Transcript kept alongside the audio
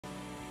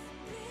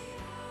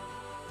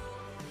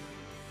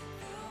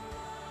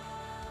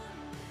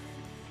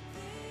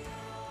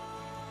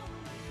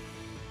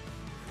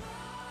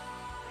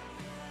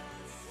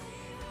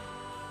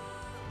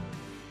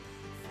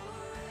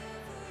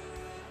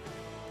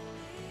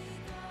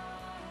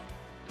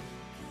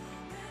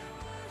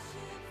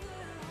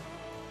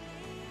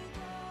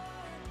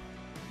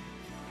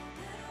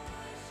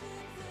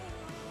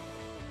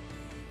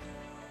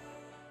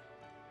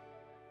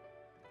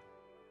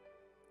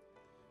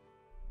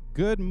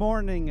Good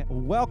morning.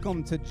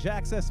 Welcome to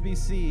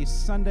JAXSBC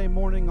Sunday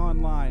Morning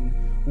Online.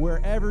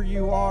 Wherever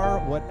you are,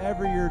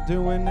 whatever you're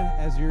doing,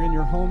 as you're in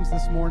your homes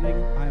this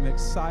morning, I'm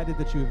excited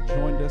that you have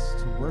joined us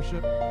to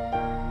worship.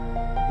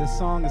 This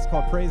song is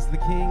called Praise the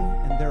King,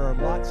 and there are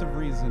lots of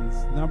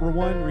reasons. Number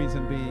one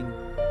reason being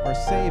our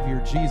Savior,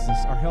 Jesus,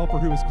 our helper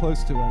who is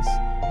close to us.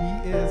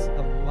 He is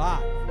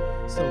alive.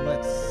 So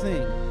let's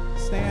sing.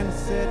 Stand,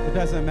 sit, it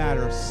doesn't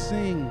matter.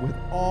 Sing with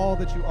all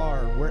that you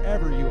are,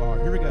 wherever you are.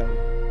 Here we go.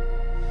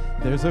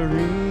 There's a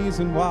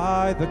reason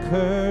why the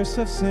curse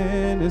of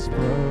sin is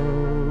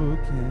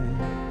broken.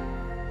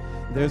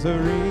 There's a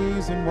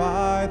reason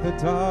why the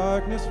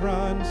darkness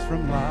runs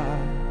from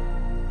light.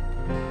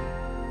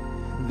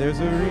 There's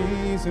a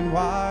reason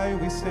why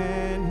we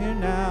stand here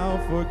now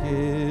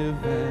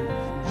forgiven.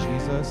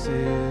 Jesus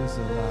is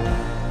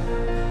alive.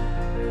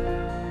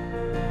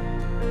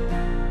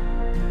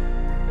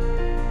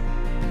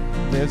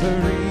 There's a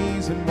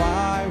reason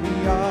why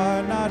we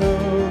are not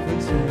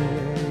overtaken.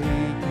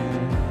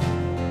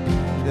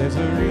 There's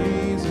a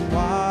reason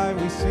why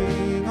we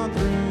sing on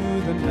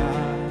through the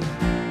night.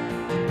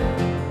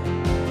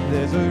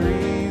 There's a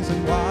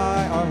reason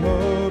why our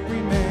hope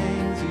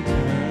remains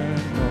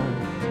eternal.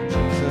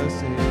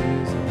 Jesus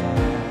is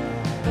alive.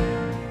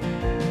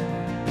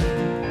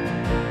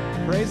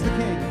 Praise the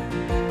King.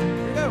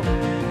 Here we go.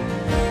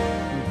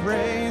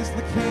 Praise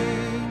the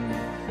King,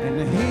 and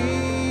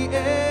He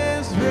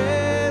is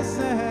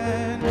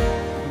risen.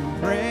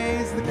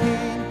 Praise the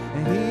King,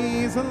 and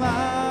He's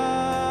alive.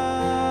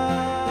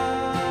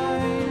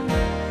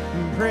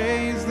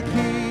 Praise the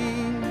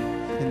King,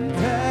 and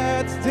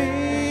that's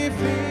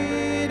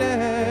defeated.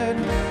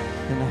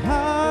 And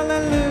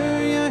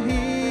hallelujah,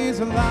 He's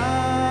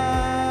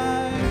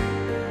alive.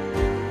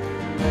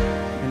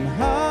 And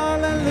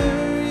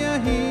hallelujah,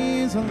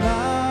 He's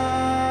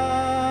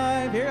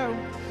alive. Here we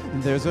go.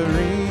 There's a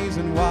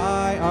reason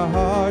why our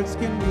hearts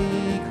can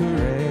be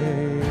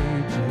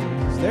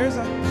courageous.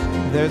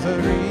 There's a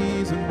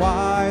reason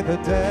why the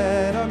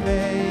dead are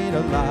made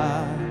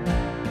alive.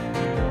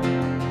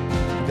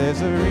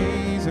 There's a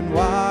reason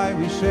why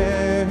we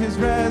share His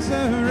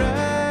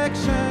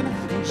resurrection.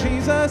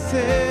 Jesus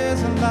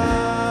is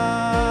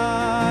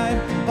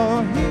alive.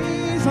 Oh,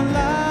 He's alive.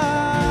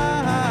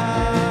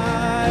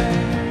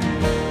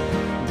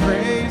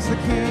 Praise the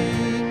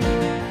King,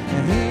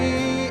 and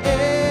He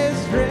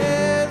is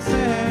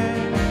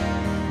risen.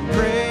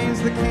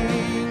 Praise the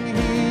King,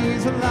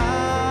 He's alive.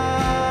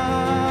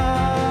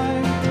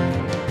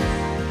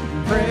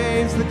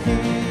 Praise the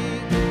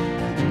King,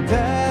 and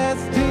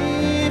death's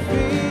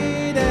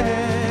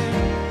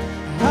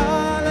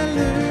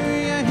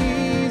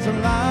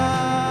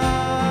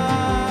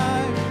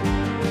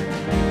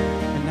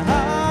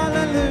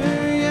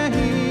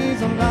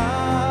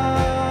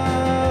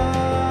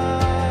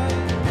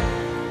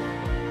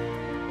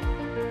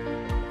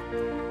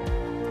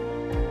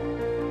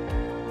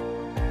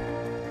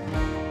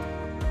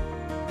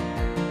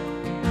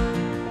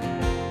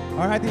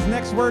All right, these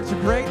next words are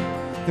great.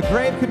 The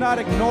grave could not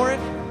ignore it.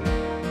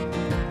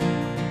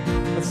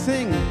 Let's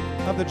sing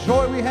of the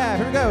joy we have.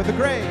 Here we go, the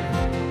grave.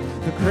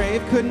 The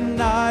grave could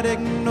not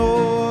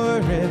ignore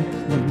it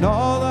when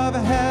all of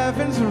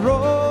heaven's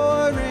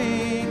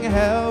roaring.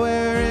 Hell,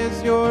 where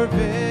is your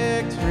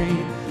victory?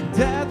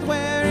 Death,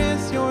 where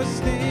is your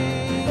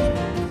sting?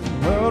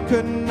 The world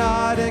could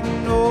not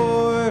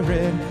ignore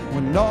it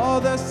when all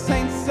the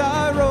saints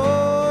are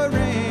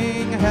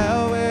roaring.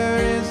 Hell, where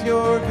is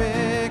your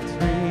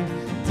victory?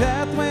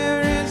 Death,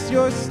 where is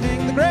your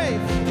sting? The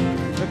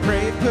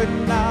grave could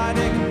not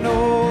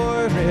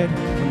ignore it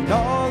when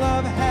all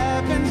of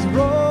heaven's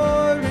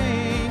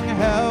roaring.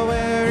 Hell,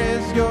 where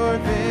is your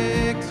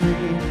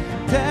victory?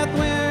 Death,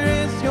 where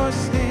is your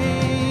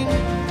sting?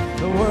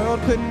 The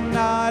world could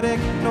not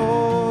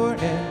ignore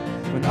it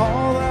when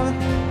all of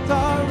heaven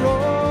are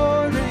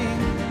roaring.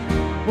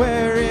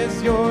 Where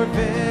is your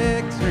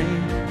victory?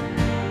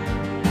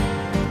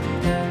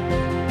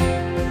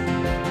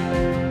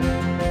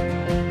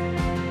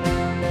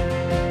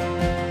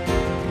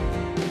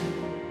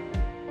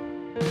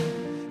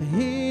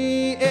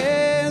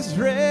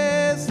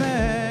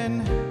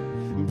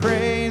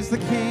 The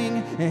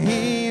King,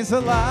 He's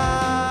alive.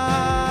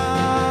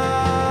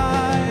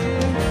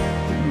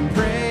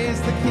 Praise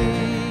the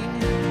King,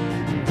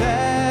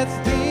 that's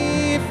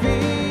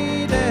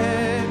defeated.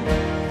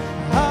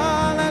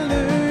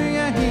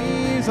 Hallelujah,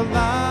 He's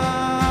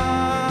alive.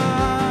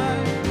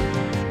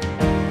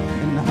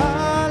 And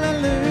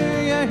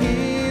hallelujah,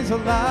 He's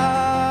alive.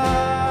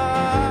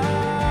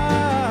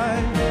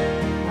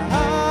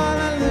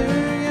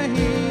 Hallelujah,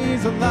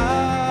 He's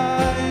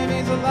alive.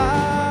 He's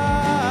alive.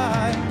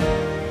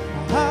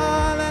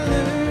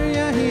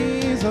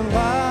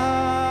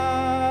 Alive.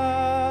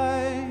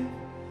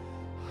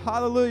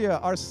 Hallelujah,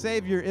 our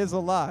Savior is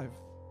alive.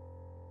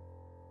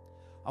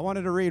 I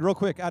wanted to read real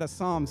quick out of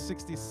Psalm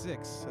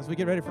 66 as we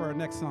get ready for our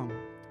next song.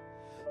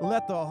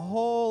 Let the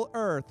whole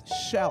earth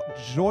shout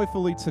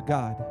joyfully to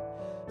God.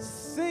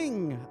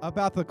 Sing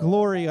about the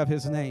glory of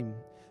His name.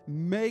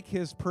 Make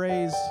His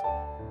praise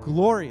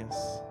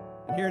glorious.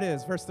 Here it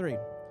is, verse 3.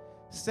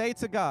 Say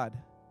to God,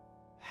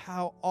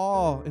 how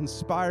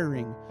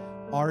awe-inspiring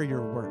are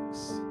your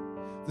works.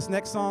 This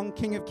next song,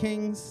 King of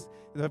Kings,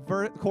 the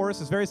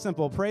chorus is very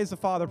simple. Praise the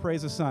Father,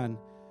 praise the Son.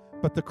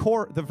 But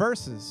the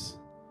verses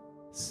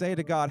say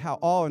to God, how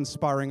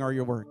awe-inspiring are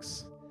your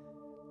works.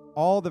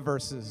 All the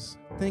verses,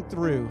 think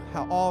through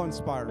how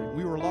awe-inspiring.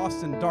 We were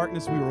lost in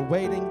darkness, we were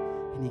waiting,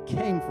 and he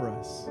came for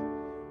us.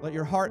 Let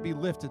your heart be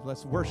lifted.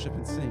 Let's worship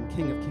and sing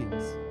King of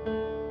Kings.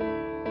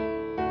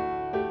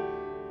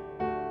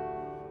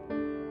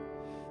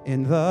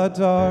 In the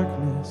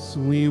darkness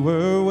we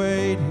were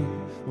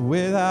waiting,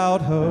 without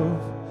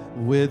hope,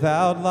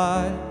 without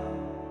light,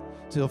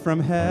 till from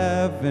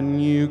heaven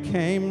you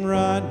came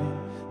running.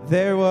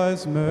 There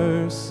was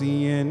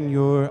mercy in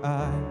your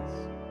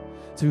eyes,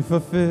 to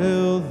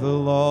fulfill the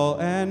law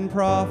and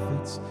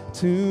prophets.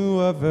 To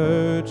a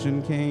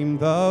virgin came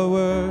the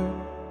word,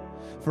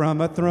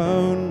 from a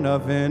throne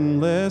of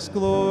endless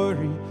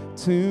glory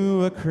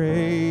to a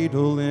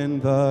cradle in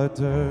the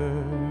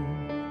dirt.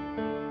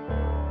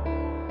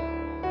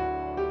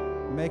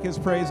 Make his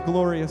praise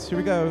glorious. Here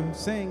we go.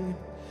 Sing.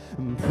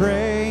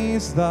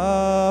 Praise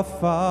the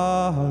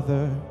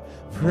Father,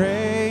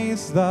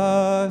 praise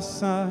the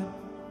Son,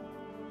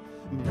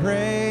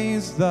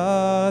 praise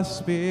the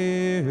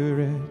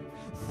Spirit,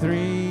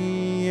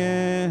 three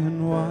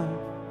in one.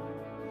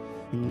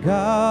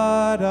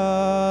 God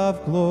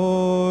of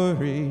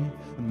glory,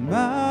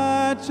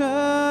 majesty,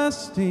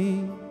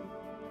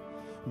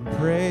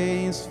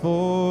 praise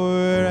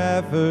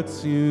forever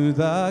to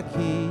the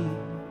King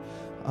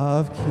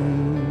of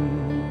Kings.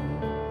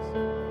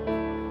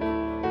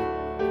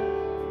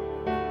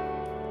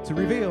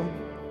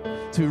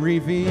 To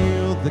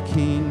reveal the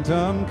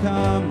kingdom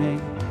coming,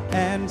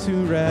 and to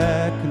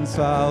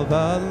reconcile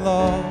the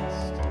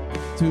lost,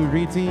 to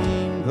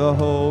redeem the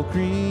whole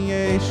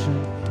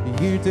creation.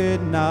 You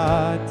did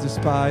not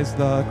despise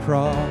the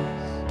cross,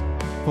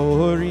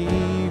 for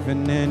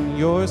even in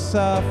your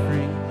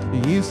suffering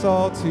you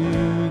saw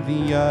to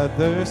the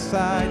other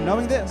side.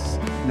 Knowing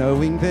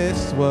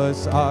this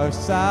was our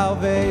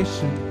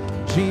salvation,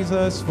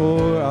 Jesus,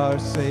 for our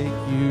sake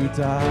you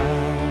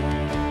died.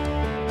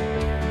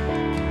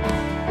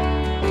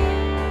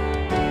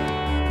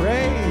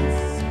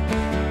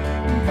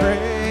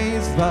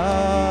 Praise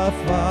the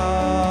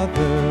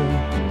Father,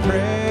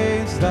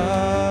 praise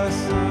the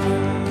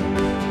Son,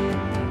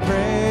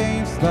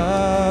 praise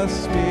the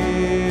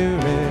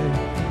Spirit,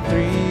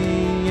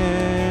 three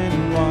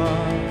in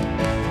one.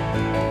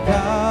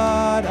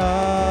 God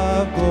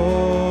of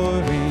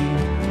glory,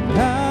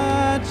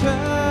 majesty,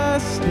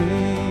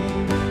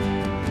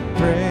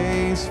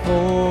 praise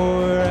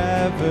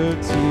forever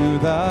to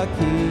the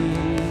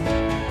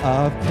King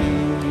of Kings.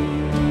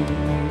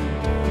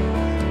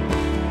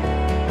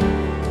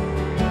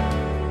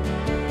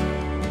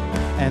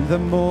 And the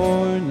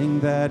morning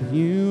that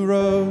you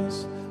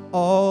rose,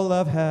 all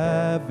of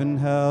heaven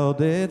held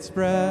its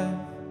breath,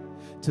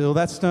 till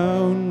that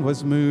stone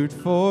was moved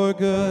for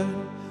good,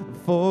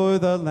 for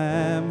the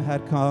Lamb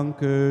had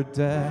conquered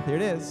death. Here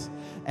it is.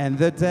 And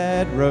the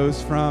dead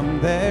rose from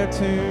their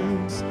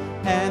tombs,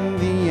 and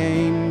the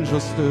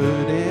angels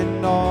stood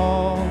in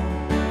awe,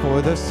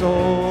 for the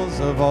souls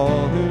of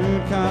all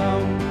who'd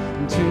come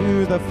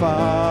to the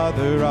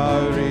Father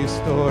are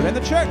restored. And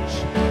the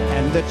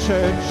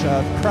church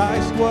of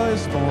Christ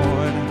was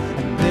born,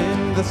 and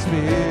in the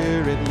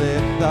Spirit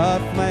lit the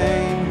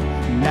flame.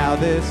 Now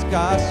this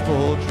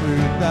gospel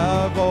truth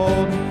of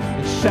old,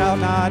 it shall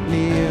not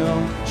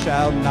kneel,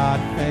 shall not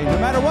faint. No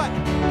matter what,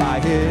 by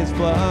his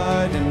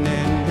blood and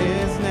in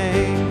his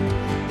name,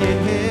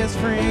 in his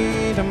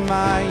freedom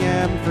I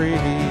am free,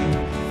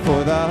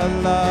 for the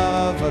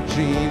love of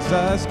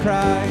Jesus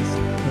Christ,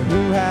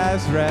 who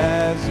has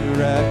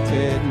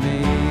resurrected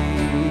me.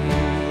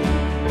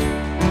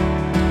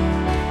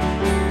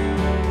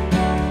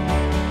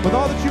 With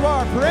all that you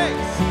are,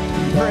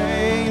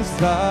 praise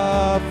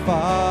the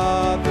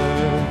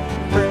Father,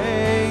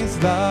 praise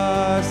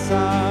the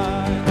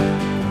Son,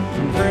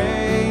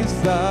 praise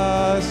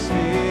the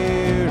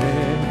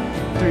Spirit,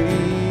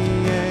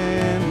 three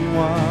in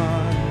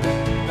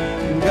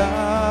one.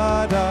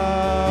 God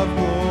of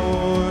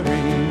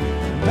glory,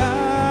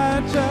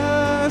 majesty,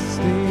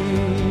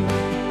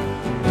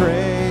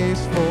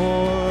 praise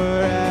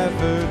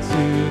forever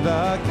to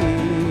the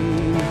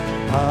King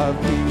of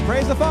Kings.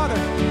 Praise the Father.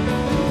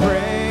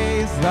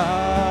 Praise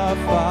the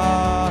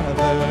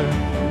Father,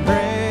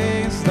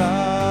 praise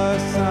the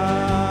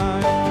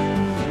Son,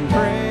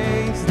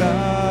 praise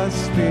the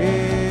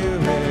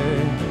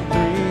Spirit,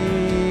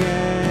 three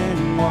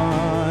in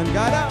one.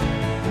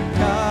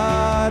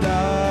 God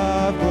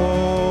of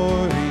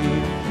glory,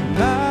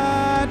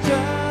 majesty,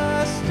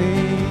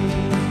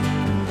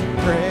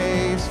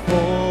 praise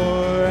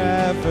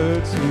forever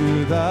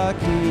to the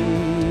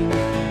King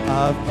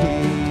of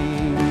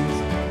Kings.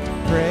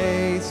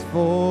 Praise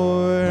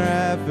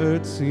forever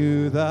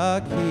to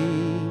the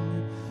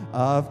King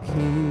of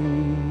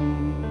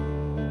Kings.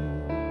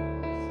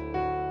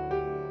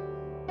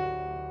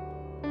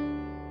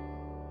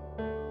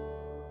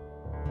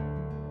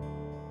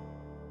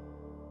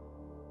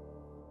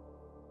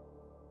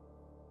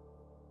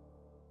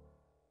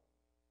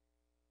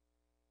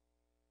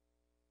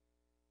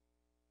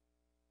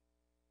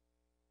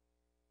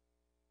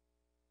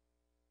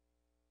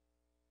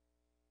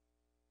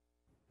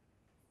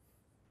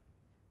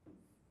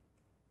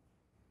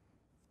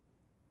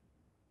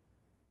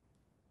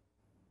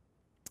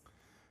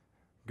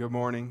 Good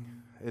morning.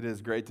 It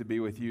is great to be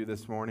with you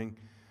this morning.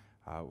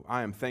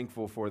 I am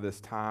thankful for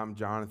this time,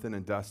 Jonathan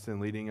and Dustin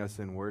leading us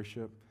in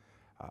worship.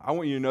 I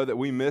want you to know that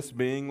we miss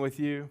being with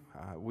you.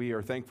 We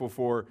are thankful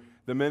for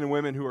the men and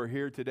women who are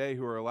here today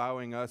who are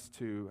allowing us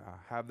to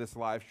have this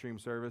live stream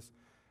service.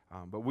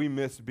 But we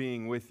miss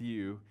being with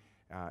you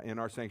in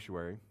our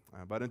sanctuary.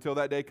 But until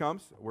that day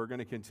comes, we're going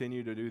to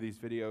continue to do these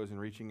videos and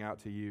reaching out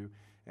to you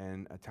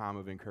and a time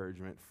of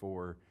encouragement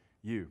for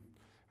you.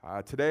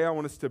 Today I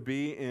want us to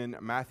be in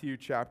Matthew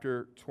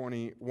chapter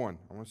 21.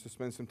 I want us to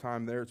spend some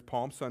time there. It's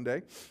Palm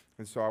Sunday,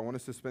 and so I want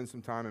us to spend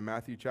some time in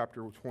Matthew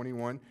chapter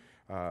 21,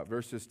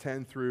 verses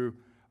 10 through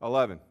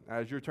 11.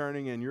 As you're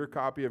turning in your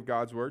copy of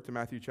God's Word to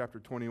Matthew chapter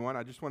 21,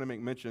 I just want to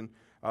make mention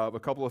of a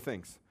couple of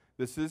things.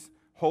 This is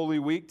Holy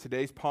Week.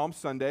 Today's Palm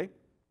Sunday,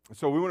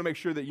 so we want to make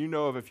sure that you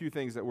know of a few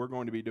things that we're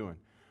going to be doing.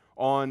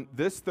 On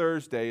this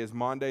Thursday is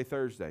Maundy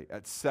Thursday.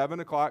 At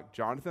 7 o'clock,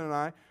 Jonathan and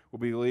I will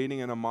be leading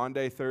in a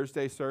Maundy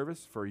Thursday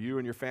service for you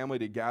and your family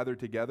to gather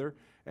together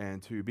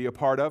and to be a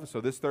part of.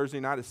 So this Thursday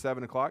night at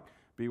 7 o'clock,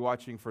 be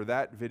watching for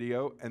that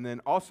video. And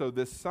then also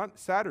this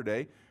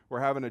Saturday,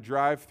 we're having a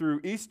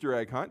drive-through Easter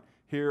egg hunt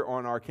here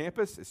on our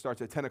campus. It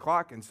starts at 10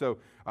 o'clock, and so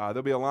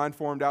there'll be a line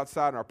formed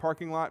outside in our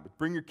parking lot.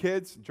 Bring your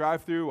kids,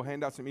 drive through. We'll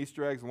hand out some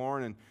Easter eggs.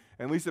 Lauren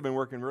and Lisa have been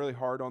working really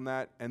hard on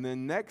that. And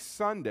then next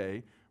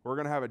Sunday, we're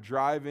going to have a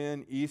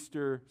drive-in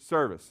Easter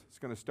service. It's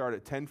going to start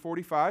at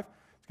 10:45.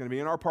 It's going to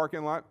be in our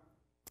parking lot.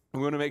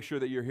 We want to make sure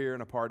that you're here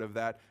and a part of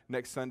that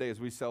next Sunday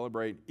as we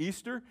celebrate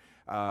Easter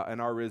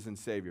and our risen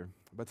Savior.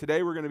 But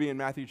today we're going to be in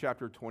Matthew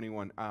chapter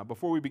 21.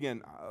 Before we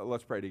begin,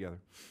 let's pray together.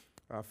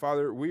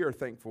 Father, we are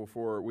thankful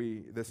for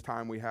this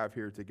time we have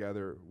here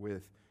together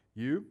with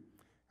you.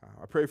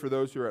 I pray for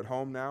those who are at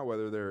home now,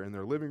 whether they're in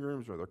their living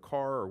rooms or their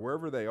car or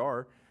wherever they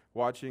are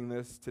watching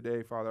this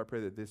today. Father, I pray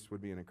that this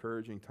would be an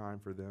encouraging time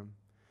for them.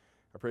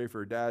 I pray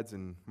for dads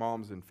and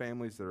moms and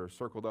families that are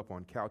circled up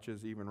on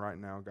couches even right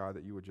now, God,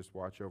 that you would just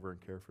watch over and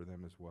care for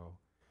them as well.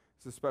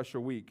 It's a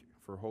special week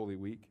for Holy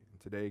Week. And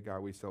today,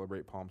 God, we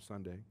celebrate Palm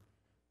Sunday.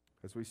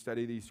 As we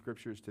study these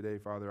scriptures today,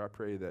 Father, I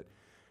pray that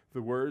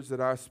the words that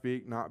I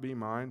speak not be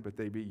mine, but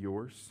they be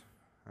yours.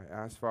 I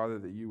ask, Father,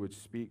 that you would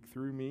speak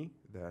through me,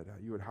 that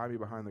you would hide me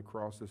behind the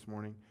cross this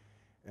morning,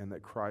 and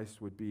that Christ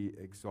would be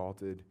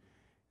exalted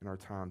in our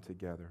time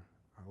together.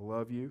 I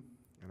love you,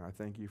 and I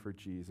thank you for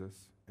Jesus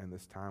and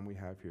this time we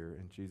have here.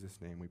 In Jesus'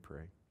 name we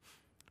pray.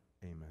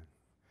 Amen.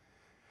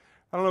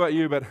 I don't know about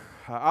you, but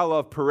I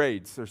love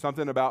parades. There's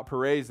something about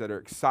parades that are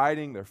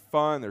exciting, they're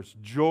fun, there's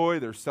joy,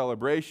 there's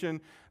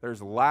celebration,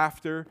 there's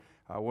laughter.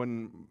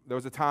 When there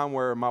was a time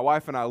where my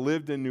wife and I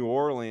lived in New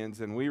Orleans,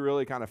 and we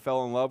really kind of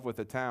fell in love with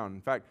the town.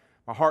 In fact,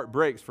 my heart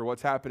breaks for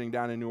what's happening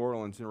down in New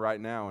Orleans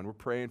right now, and we're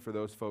praying for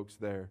those folks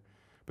there.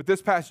 But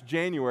this past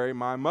January,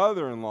 my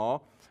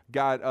mother-in-law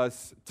got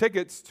us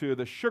tickets to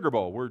the Sugar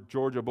Bowl. We're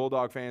Georgia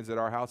Bulldog fans at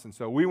our house, and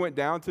so we went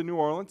down to New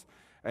Orleans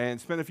and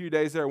spent a few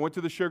days there. Went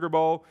to the Sugar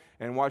Bowl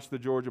and watched the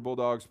Georgia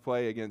Bulldogs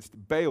play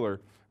against Baylor.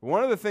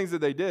 One of the things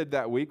that they did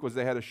that week was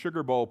they had a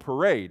Sugar Bowl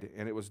parade,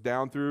 and it was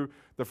down through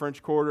the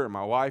French Quarter, and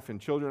my wife and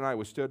children and I,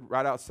 we stood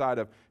right outside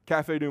of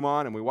Café Du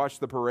Monde, and we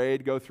watched the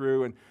parade go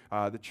through, and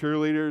the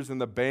cheerleaders and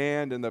the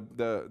band and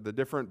the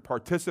different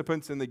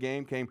participants in the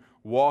game came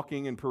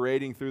walking and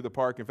parading through the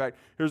park. In fact,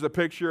 here's a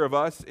picture of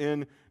us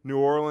in New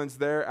Orleans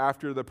there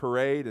after the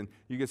parade, and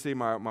you can see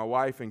my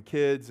wife and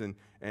kids, and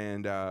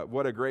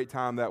what a great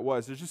time that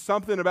was. There's just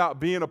something about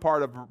being a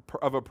part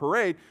of a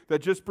parade that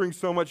just brings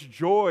so much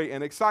joy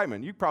and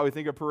excitement. You probably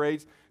think of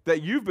parades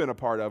that you've been a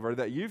part of or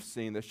that you've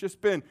seen that's just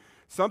been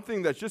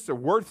something that's just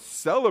worth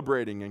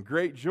celebrating and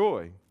great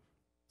joy.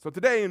 So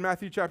today in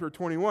Matthew chapter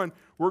 21,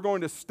 we're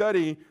going to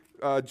study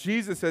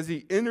Jesus as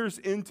he enters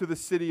into the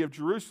city of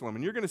Jerusalem.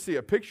 And you're going to see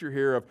a picture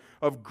here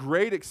of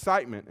great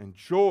excitement and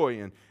joy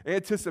and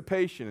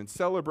anticipation and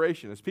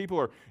celebration as people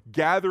are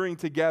gathering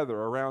together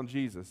around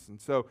Jesus.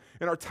 And so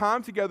in our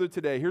time together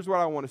today, here's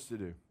what I want us to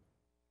do.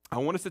 I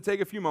want us to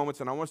take a few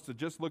moments and I want us to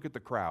just look at the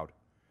crowd.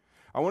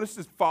 I want us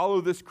to follow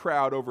this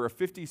crowd over a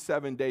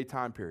 57-day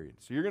time period.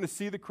 So you're going to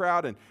see the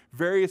crowd in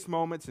various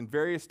moments and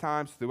various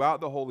times throughout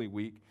the Holy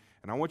Week.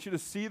 And I want you to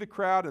see the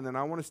crowd, and then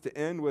I want us to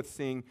end with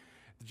seeing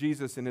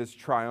Jesus in his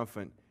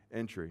triumphant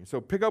entry. So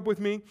pick up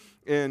with me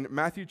in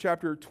Matthew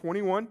chapter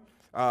 21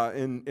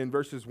 in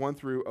verses 1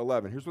 through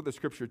 11. Here's what the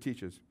scripture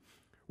teaches.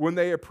 When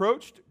they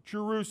approached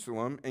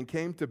Jerusalem and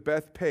came to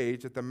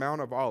Bethpage at the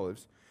Mount of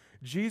Olives,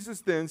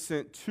 Jesus then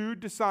sent 2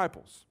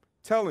 disciples,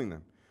 telling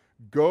them,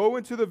 "Go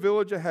into the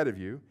village ahead of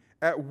you.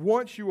 At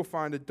once you will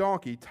find a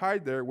donkey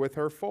tied there with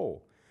her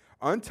foal.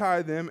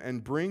 Untie them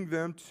and bring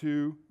them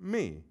to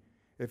me.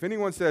 If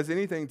anyone says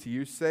anything to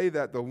you, say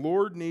that the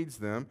Lord needs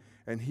them,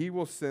 and he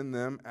will send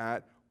them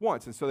at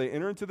once." And so they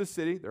enter into the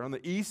city. They're on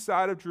the east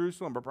side of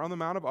Jerusalem, up on the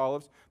Mount of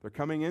Olives. They're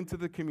coming into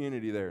the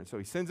community there. And so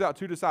he sends out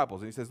 2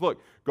 disciples, and he says,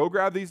 look, go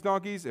grab these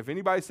donkeys. If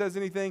anybody says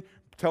anything,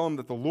 tell them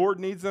that the Lord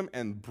needs them,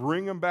 and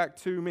bring them back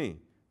to me.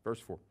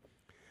 Verse 4.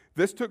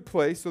 This took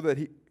place so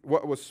that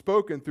what was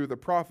spoken through the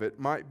prophet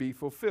might be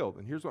fulfilled.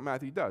 And here's what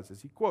Matthew does,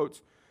 is he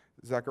quotes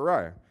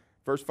Zechariah.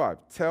 Verse 5,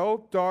 tell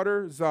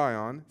daughter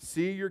Zion,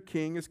 see your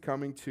king is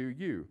coming to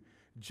you,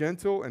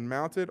 gentle and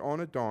mounted on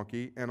a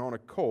donkey and on a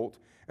colt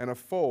and a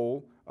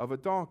foal of a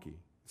donkey.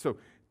 So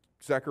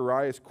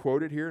Zechariah is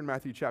quoted here in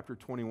Matthew chapter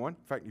 21.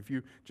 In fact, if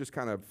you just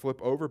kind of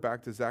flip over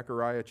back to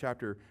Zechariah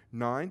chapter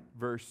 9,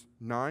 verse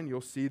 9,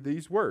 you'll see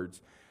these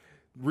words.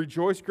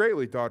 Rejoice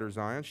greatly, daughter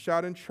Zion.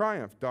 Shout in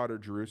triumph, daughter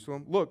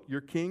Jerusalem. Look,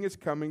 your king is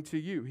coming to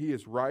you. He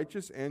is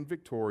righteous and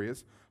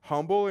victorious,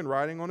 humble and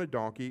riding on a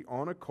donkey,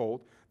 on a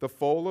colt, the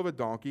foal of a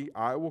donkey.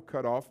 I will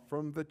cut off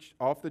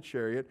the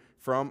chariot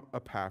from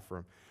a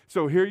pathram.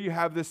 So here you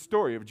have this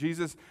story of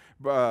Jesus,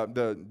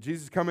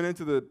 Jesus coming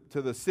into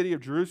the city of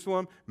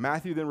Jerusalem.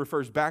 Matthew then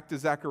refers back to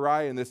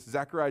Zechariah in this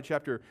Zechariah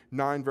chapter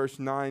 9, verse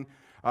 9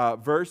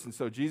 verse. And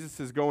so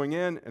Jesus is going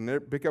in,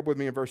 and pick up with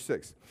me in verse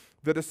 6.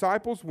 The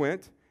disciples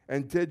went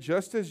and did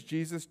just as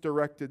Jesus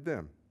directed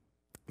them.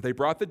 They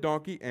brought the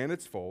donkey and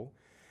its foal.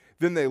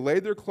 Then they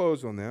laid their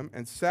clothes on them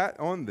and sat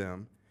on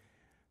them.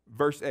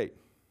 Verse 8.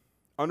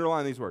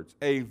 Underline these words.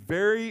 A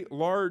very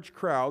large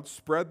crowd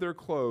spread their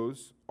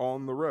clothes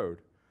on the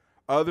road.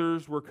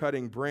 Others were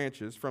cutting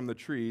branches from the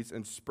trees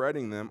and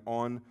spreading them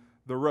on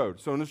the road.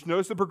 So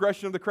notice the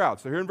progression of the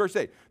crowd. So here in verse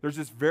 8, there's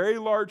this very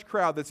large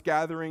crowd that's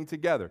gathering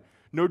together.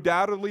 No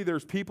doubtedly,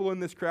 there's people in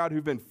this crowd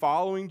who've been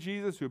following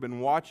Jesus, who've been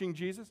watching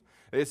Jesus.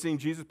 They had seen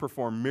Jesus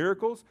perform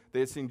miracles. They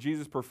had seen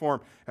Jesus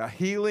perform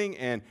healing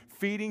and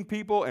feeding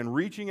people and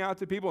reaching out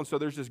to people. And so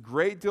there's this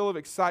great deal of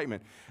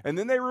excitement. And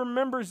then they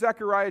remember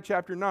Zechariah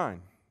chapter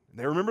 9.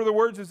 They remember the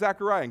words of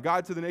Zechariah and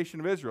God to the nation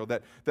of Israel,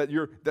 that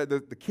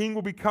the king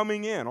will be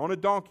coming in on a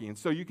donkey. And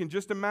so you can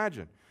just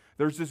imagine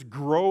there's this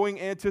growing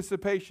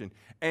anticipation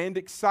and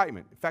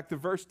excitement. In fact, the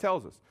verse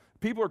tells us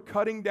people are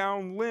cutting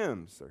down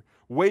limbs. They're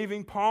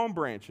waving palm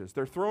branches.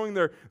 They're throwing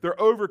their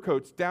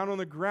overcoats down on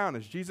the ground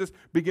as Jesus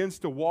begins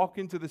to walk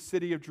into the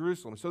city of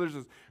Jerusalem. So there's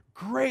this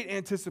great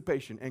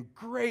anticipation and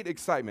great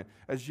excitement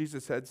as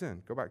Jesus heads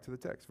in. Go back to the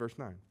text, verse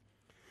 9.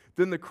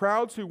 Then the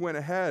crowds who went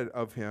ahead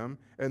of him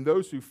and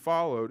those who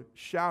followed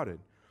shouted,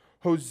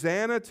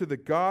 Hosanna to the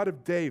God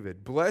of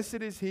David.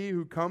 Blessed is he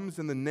who comes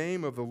in the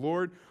name of the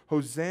Lord.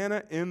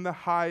 Hosanna in the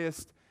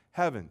highest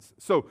heavens.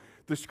 So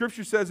the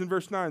scripture says in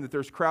verse 9 that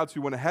there's crowds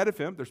who went ahead of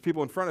him, there's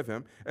people in front of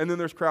him, and then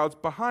there's crowds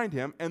behind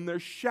him, and they're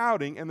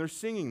shouting and they're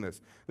singing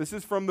this. This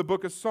is from the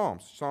book of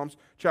Psalms, Psalms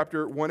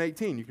chapter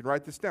 118. You can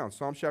write this down.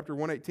 Psalms chapter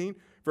 118,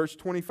 verse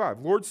 25.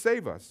 Lord,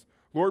 save us.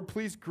 Lord,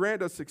 please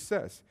grant us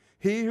success.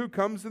 He who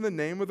comes in the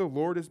name of the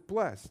Lord is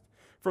blessed.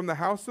 From the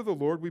house of the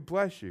Lord we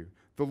bless you.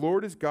 The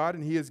Lord is God,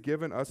 and he has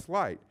given us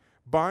light.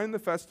 Bind the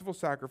festival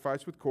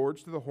sacrifice with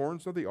cords to the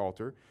horns of the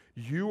altar.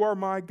 You are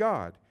my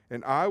God,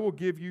 and I will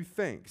give you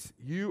thanks.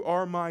 You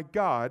are my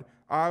God,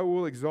 I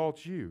will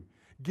exalt you.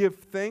 Give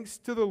thanks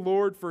to the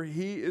Lord, for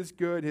he is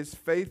good. His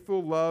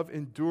faithful love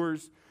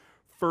endures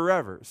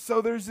forever. So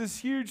there's this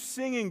huge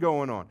singing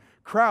going on.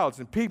 Crowds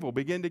and people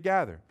begin to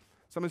gather.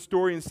 Some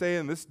historians say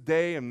in this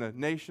day in the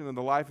nation and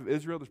the life of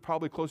Israel, there's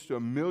probably close to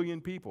 1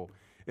 million people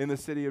in the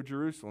city of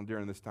Jerusalem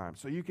during this time.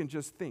 So you can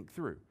just think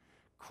through.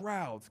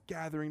 Crowds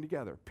gathering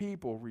together,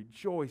 people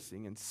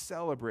rejoicing and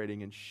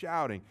celebrating and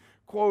shouting,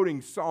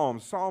 quoting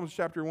Psalms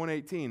chapter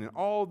 118, and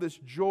all this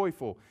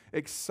joyful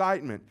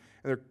excitement.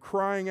 And they're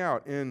crying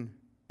out in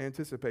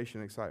anticipation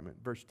and excitement.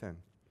 Verse 10.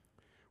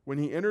 When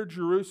he entered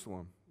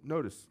Jerusalem,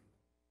 notice,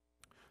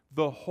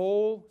 the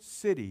whole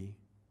city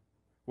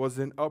was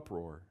in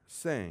uproar,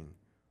 saying,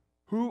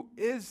 Who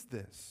is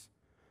this?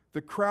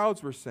 The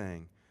crowds were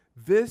saying,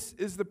 This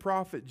is the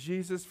prophet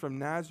Jesus from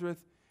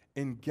Nazareth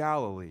in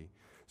Galilee.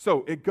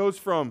 So it goes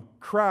from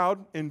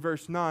crowd in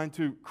verse 9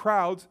 to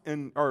crowds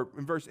in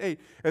verse 8.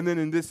 And then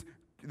in this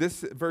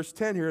verse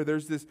 10 here,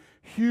 there's this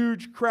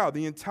huge crowd.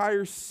 The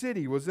entire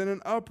city was in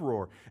an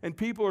uproar. And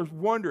people are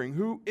wondering,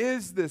 who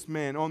is this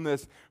man on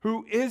this?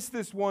 Who is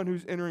this one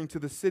who's entering to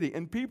the city?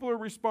 And people are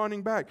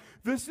responding back.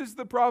 This is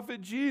the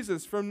prophet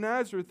Jesus from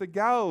Nazareth of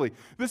Galilee.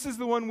 This is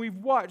the one we've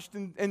watched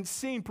and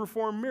seen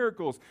perform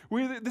miracles.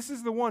 This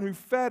is the one who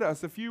fed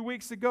us a few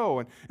weeks ago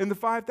and in the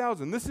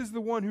 5,000. This is the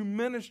one who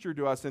ministered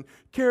to us and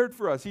cared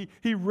for us.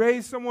 He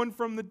raised someone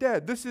from the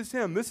dead. This is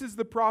him. This is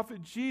the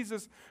prophet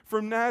Jesus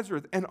from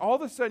Nazareth. And all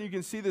of a sudden you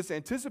can see this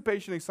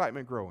anticipation, excitement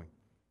growing.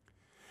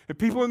 And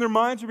people in their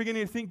minds are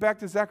beginning to think back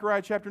to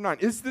Zechariah chapter 9.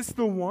 Is this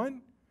the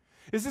one?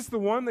 Is this the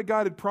one that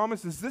God had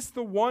promised? Is this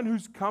the one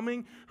who's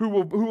coming, who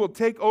will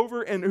take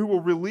over and who will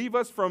relieve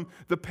us from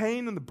the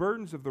pain and the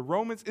burdens of the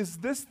Romans? Is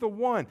this the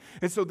one?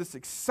 And so this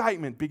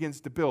excitement begins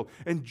to build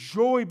and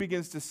joy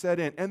begins to set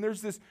in. And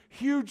there's this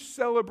huge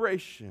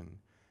celebration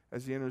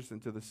as he enters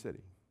into the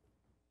city.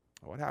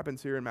 What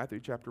happens here in Matthew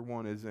chapter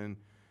 1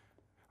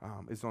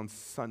 is on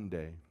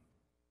Sunday.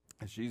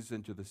 As Jesus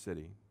entered the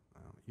city,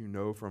 you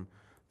know from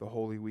the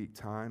Holy Week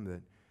time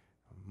that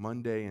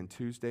Monday and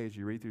Tuesday, as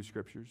you read through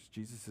Scriptures,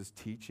 Jesus is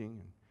teaching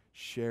and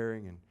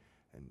sharing and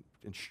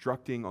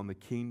instructing on the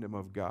kingdom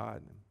of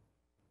God.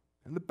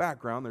 In the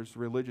background, there's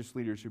religious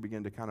leaders who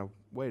begin to kind of,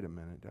 wait a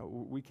minute,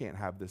 we can't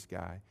have this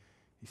guy.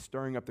 He's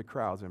stirring up the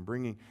crowds and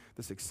bringing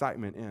this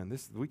excitement in.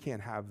 We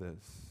can't have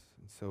this.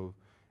 And so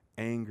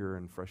anger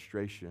and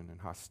frustration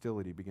and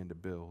hostility begin to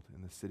build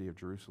in the city of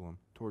Jerusalem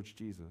towards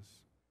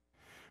Jesus.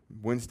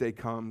 Wednesday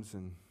comes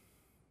and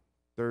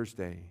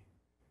Thursday,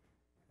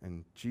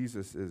 and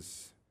Jesus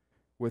is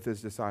with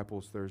his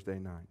disciples Thursday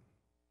night.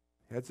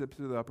 He heads up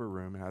to the upper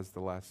room and has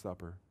the Last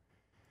Supper.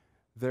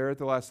 There at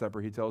the Last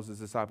Supper, he tells his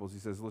disciples, he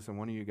says, listen,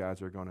 one of you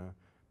guys are going to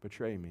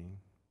betray me.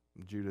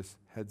 And Judas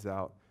heads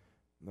out,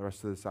 and the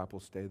rest of the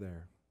disciples stay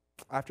there.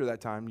 After that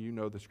time, you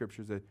know the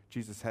scriptures that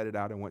Jesus headed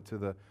out and went to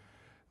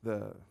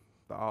the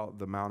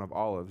Mount of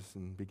Olives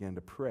and began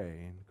to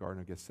pray in the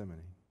Garden of Gethsemane.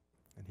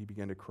 And he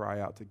began to cry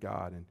out to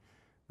God, and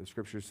the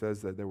scripture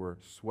says that there were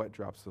sweat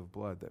drops of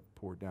blood that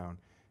poured down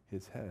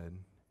his head.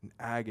 In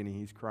agony,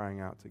 he's crying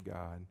out to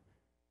God.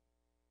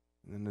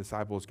 And then the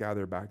disciples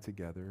gather back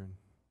together, and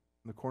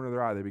in the corner of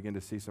their eye, they begin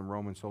to see some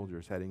Roman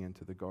soldiers heading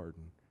into the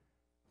garden.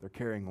 They're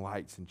carrying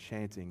lights and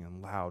chanting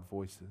in loud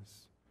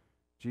voices.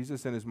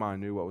 Jesus in his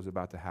mind knew what was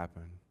about to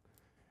happen.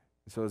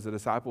 So as the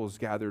disciples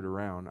gathered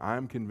around,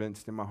 I'm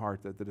convinced in my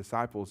heart that the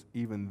disciples,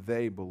 even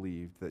they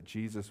believed that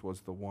Jesus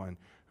was the one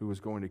who was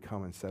going to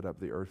come and set up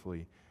the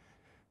earthly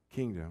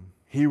kingdom.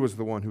 He was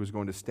the one who was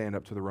going to stand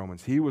up to the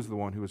Romans. He was the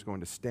one who was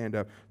going to stand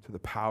up to the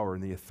power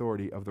and the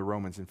authority of the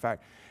Romans. In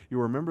fact, you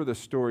remember the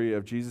story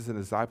of Jesus and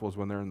his disciples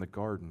when they're in the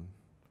garden.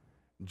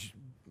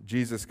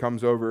 Jesus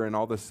comes over, and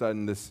all of a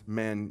sudden this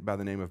man by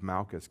the name of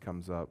Malchus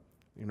comes up.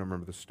 You know,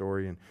 remember the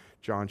story in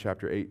John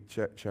chapter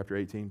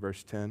 18,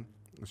 verse 10.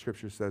 The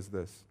scripture says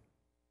this,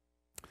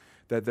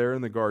 that there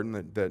in the garden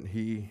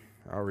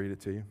I'll read it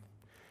to you.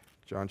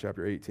 John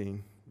chapter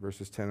 18,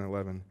 verses 10 and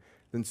 11.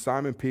 Then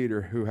Simon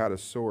Peter, who had a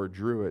sword,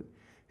 drew it.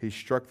 He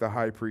struck the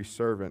high priest's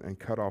servant and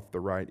cut off the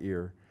right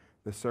ear.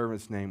 The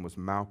servant's name was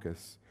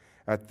Malchus.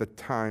 At the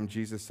time,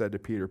 Jesus said to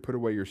Peter, put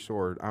away your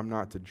sword. I'm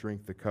not to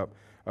drink the cup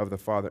of the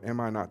Father. Am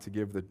I not to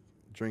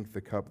drink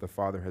the cup the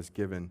Father has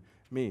given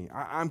me?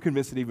 I'm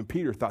convinced that even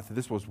Peter thought that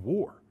this was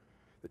war.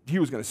 That he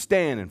was going to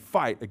stand and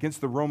fight against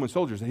the Roman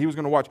soldiers, that he was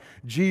going to watch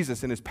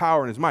Jesus in his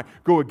power and his might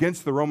go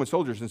against the Roman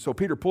soldiers. And so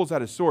Peter pulls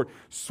out his sword,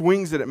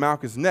 swings it at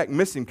Malchus' neck,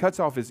 missing, cuts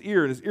off his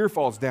ear, and his ear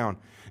falls down.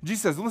 And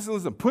Jesus says,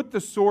 listen, put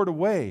the sword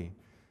away.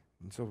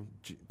 And so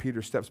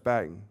Peter steps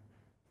back, and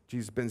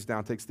Jesus bends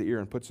down, takes the ear,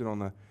 and puts it on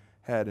the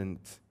head, and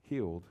it's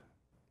healed.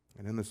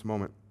 And in this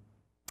moment,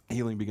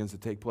 healing begins to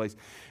take place.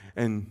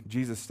 And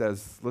Jesus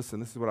says, listen,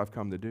 this is what I've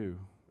come to do.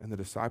 And the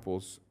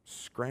disciples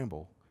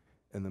scramble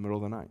in the middle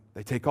of the night.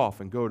 They take off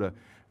and go to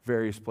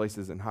various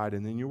places and hide.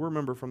 And then you'll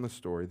remember from the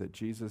story that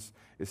Jesus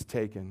is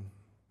taken.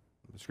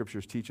 The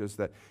scriptures teach us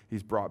that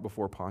he's brought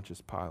before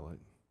Pontius Pilate.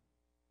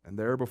 And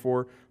there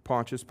before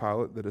Pontius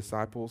Pilate, the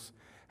disciples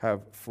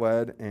have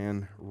fled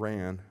and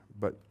ran.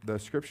 But the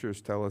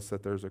scriptures tell us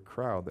that there's a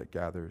crowd that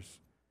gathers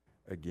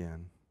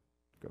again.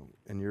 Go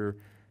in your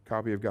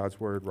copy of God's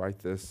word, write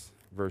this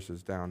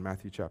verses down.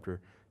 Matthew chapter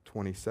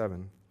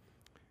 27,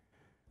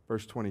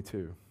 verse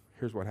 22.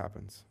 Here's what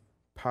happens.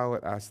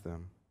 Pilate asked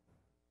them,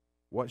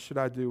 what should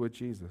I do with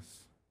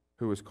Jesus,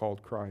 who is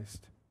called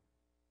Christ?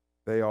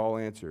 They all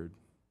answered,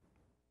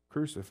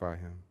 crucify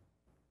him.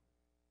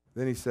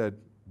 Then he said,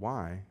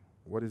 why?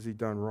 What has he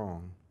done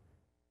wrong?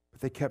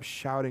 But they kept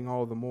shouting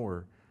all the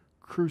more,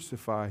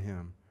 crucify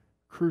him,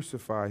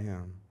 crucify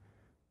him.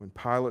 When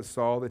Pilate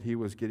saw that he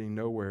was getting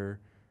nowhere,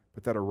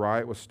 but that a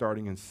riot was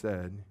starting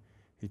instead,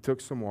 he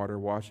took some water,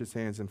 washed his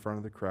hands in front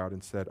of the crowd,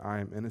 and said, I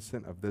am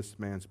innocent of this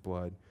man's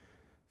blood.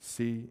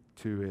 See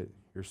to it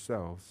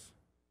yourselves.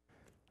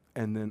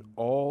 And then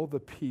all the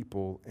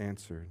people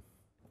answered,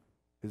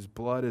 his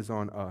blood is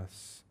on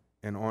us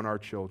and on our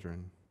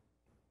children.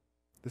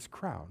 This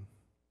crowd,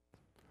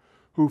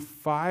 who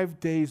 5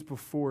 days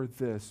before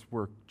this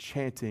were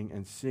chanting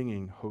and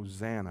singing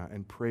Hosanna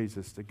and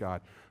praises to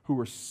God, who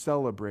were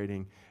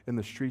celebrating in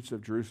the streets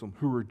of Jerusalem,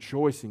 who were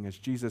rejoicing as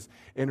Jesus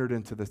entered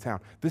into the town.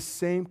 This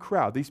same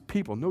crowd, these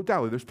people, no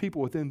doubt there's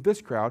people within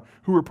this crowd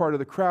who were part of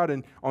the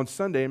crowd on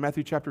Sunday in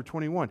Matthew chapter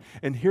 21.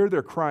 And here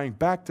they're crying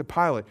back to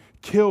Pilate,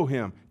 kill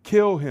him,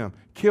 kill him,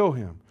 kill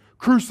him.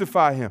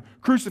 Crucify him,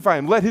 crucify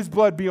him. Let his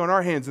blood be on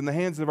our hands and the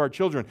hands of our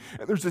children.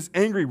 And there's this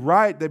angry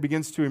riot that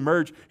begins to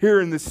emerge here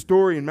in this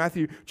story in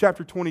Matthew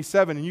chapter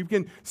 27. And you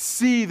can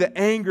see the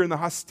anger and the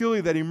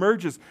hostility that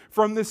emerges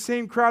from this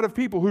same crowd of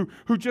people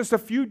who just a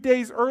few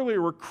days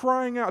earlier were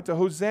crying out to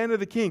Hosanna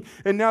the King.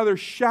 And now they're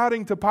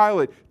shouting to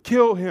Pilate,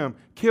 kill him,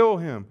 kill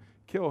him,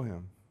 kill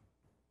him.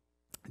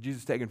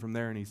 Jesus is taken from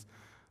there, and he's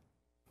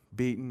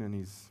beaten, and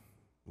he's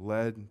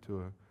led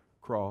to a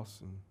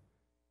cross, and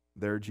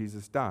there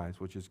Jesus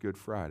dies, which is Good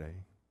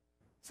Friday.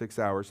 6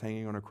 hours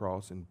hanging on a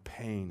cross in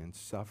pain and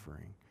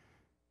suffering.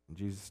 And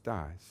Jesus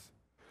dies.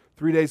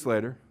 3 days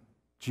later,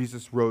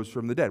 Jesus rose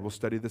from the dead. We'll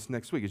study this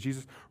next week. As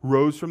Jesus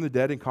rose from the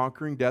dead and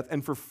conquering death,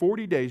 and for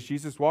 40 days,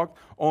 Jesus walked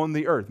on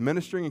the earth,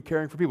 ministering and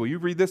caring for people. You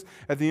read this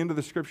at the end of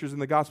the scriptures in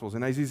the Gospels.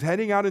 And as he's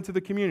heading out into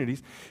the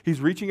communities,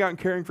 he's reaching out and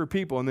caring for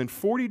people. And then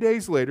 40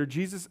 days later,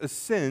 Jesus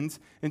ascends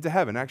into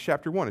heaven. Acts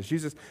chapter 1. As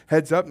Jesus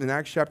heads up in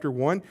Acts chapter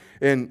 1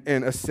 and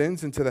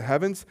ascends into the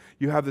heavens,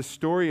 you have the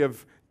story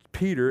of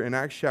Peter in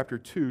Acts chapter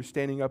 2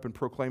 standing up and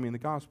proclaiming the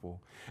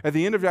gospel. At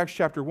the end of Acts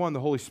chapter 1, the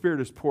Holy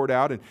Spirit is poured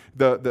out and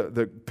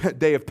the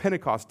day of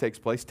Pentecost takes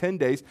place, 10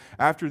 days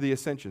after the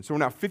ascension. So we're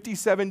now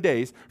 57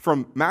 days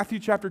from Matthew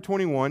chapter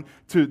 21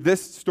 to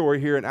this story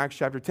here in Acts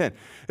chapter 10.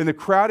 And the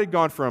crowd had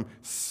gone from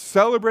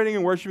celebrating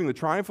and worshiping the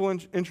triumphal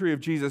entry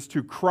of Jesus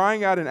to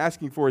crying out and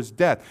asking for his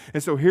death.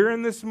 And so here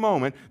in this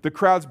moment, the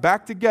crowd's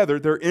back together.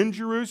 They're in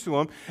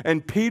Jerusalem,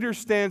 and Peter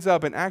stands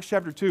up in Acts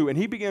chapter 2, and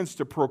he begins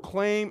to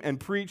proclaim and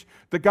preach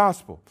the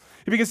gospel.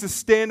 He begins to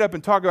stand up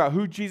and talk about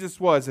who Jesus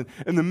was and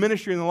the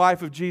ministry and the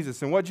life of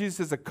Jesus and what Jesus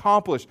has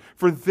accomplished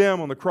for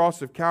them on the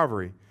cross of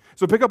Calvary.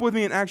 So pick up with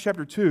me in Acts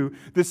chapter 2,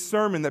 this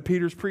sermon that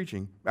Peter's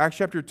preaching. Acts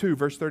chapter 2,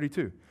 verse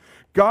 32.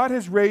 God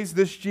has raised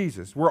this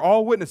Jesus. We're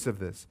all witness of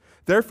this.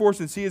 Therefore,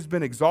 since he has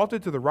been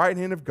exalted to the right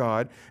hand of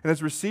God and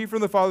has received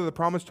from the Father the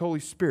promised Holy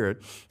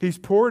Spirit, he's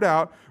poured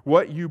out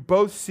what you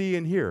both see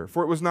and hear.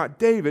 For it was not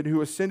David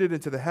who ascended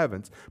into the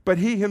heavens, but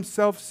he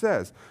himself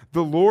says,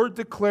 the Lord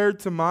declared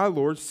to my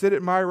Lord, sit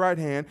at my right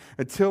hand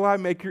until I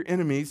make your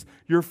enemies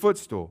your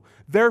footstool.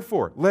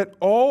 Therefore, let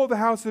all the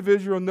house of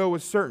Israel know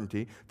with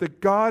certainty that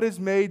God has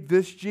made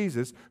this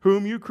Jesus,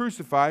 whom you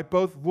crucify,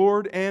 both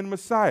Lord and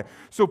Messiah.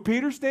 So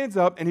Peter stands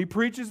up and he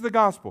preaches the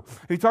gospel.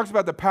 He talks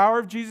about the power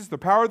of Jesus, the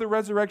power of the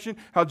resurrection,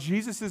 how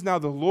Jesus is now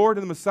the Lord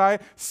and the Messiah,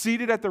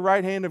 seated at the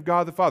right hand of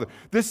God the Father.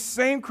 This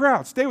same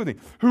crowd, stay with me,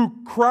 who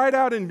cried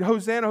out in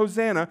Hosanna,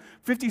 Hosanna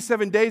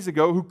 57 days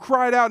ago, who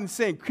cried out and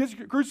saying,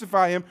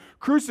 crucify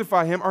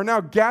him, are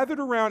now gathered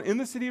around in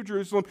the city of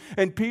Jerusalem,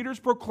 and Peter's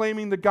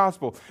proclaiming the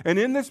gospel. And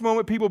in this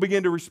moment, people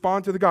begin to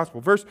respond to the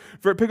gospel.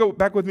 Pick up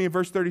back with me in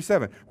verse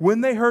 37.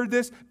 When they heard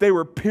this, they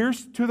were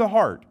pierced to the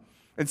heart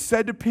and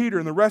said to Peter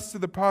and the rest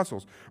of the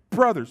apostles,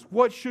 brothers,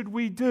 what should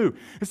we do?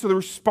 And so they're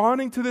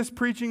responding to this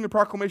preaching, the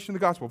proclamation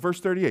of the gospel. Verse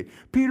 38,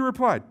 Peter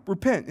replied,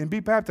 repent and be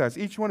baptized,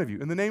 each one of you,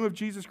 in the name of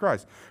Jesus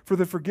Christ, for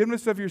the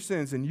forgiveness of your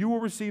sins, and you will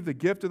receive the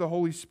gift of the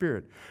Holy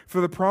Spirit. For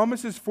the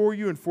promise is for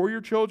you and for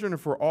your children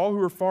and for all who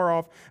are far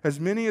off, as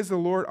many as the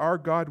Lord our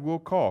God will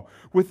call.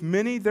 With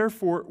many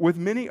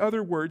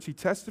other words, he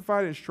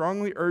testified and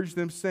strongly urged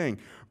them, saying,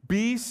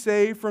 be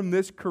saved from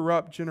this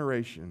corrupt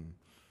generation.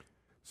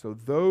 So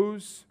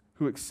those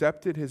who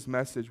accepted his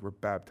message were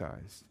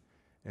baptized.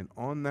 And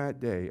on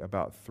that day,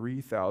 about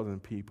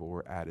 3,000 people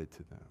were added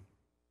to them.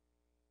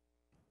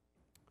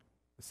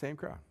 The same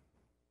crowd.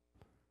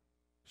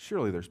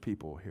 Surely there's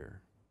people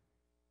here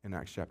in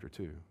Acts chapter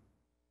 2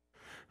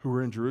 who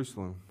were in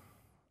Jerusalem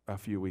a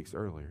few weeks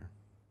earlier.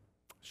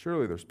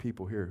 Surely there's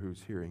people here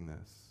who's hearing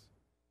this.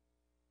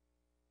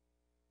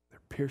 They're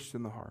pierced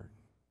in the heart.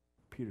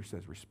 Peter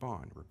says,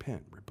 respond,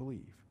 repent,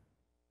 believe.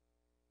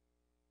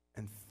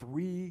 And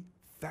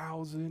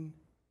 3,000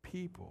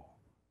 people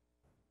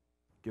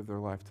give their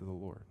life to the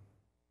Lord.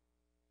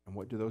 And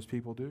what do those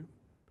people do?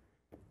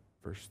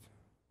 Verse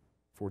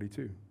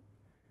 42.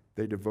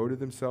 They devoted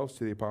themselves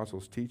to the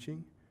apostles'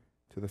 teaching,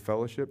 to the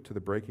fellowship, to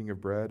the breaking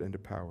of bread, and to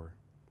power,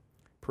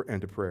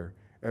 and to prayer.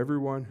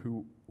 Everyone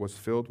who was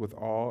filled with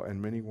awe,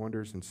 and many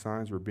wonders and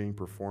signs were being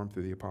performed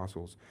through the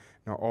apostles.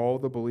 Now all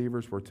the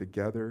believers were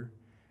together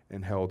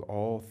and held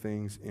all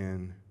things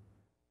in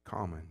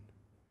common.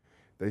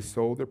 They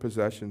sold their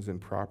possessions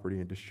and property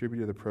and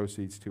distributed the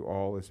proceeds to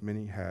all as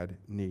many had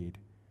need.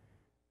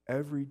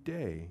 Every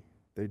day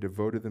they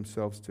devoted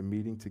themselves to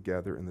meeting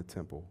together in the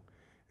temple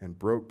and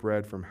broke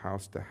bread from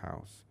house to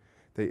house.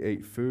 They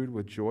ate food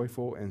with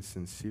joyful and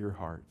sincere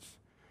hearts,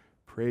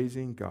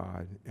 praising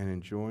God and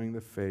enjoying the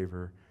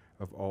favor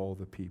of all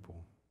the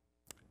people.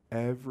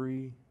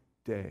 Every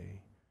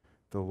day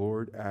the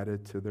Lord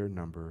added to their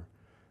number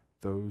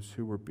those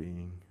who were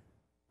being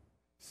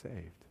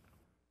saved.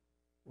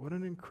 What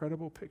an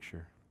incredible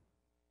picture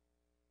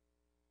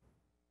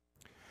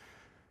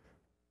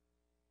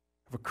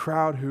of a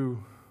crowd who,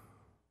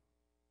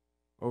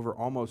 over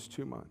almost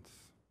 2 months,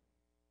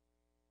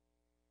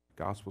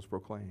 the gospel's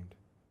proclaimed.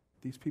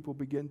 These people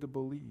begin to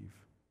believe.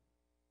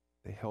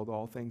 They held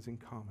all things in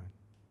common.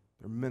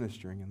 They're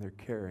ministering and they're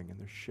caring and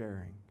they're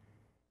sharing.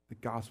 The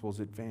gospel's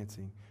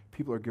advancing.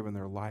 People are giving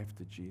their life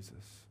to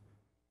Jesus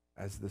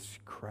as this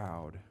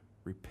crowd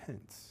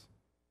repents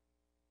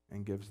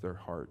and gives their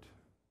heart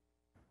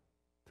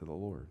to the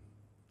Lord.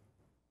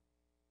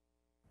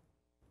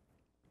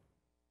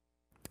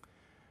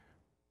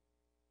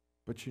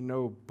 But you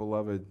know,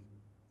 beloved,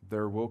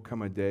 there will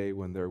come a day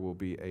when there will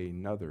be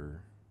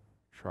another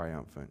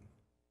triumphant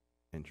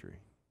entry.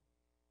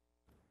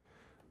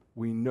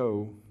 We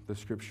know the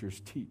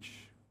scriptures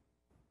teach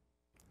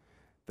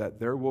that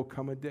there will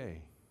come a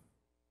day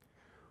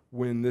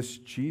when this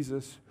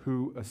Jesus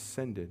who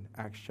ascended,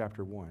 Acts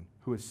chapter 1,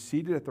 who is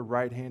seated at the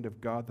right hand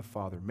of God the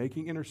Father,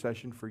 making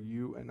intercession for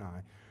you and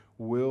I,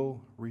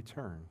 will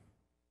return.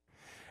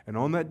 And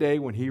on that day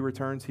when he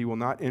returns, he will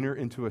not enter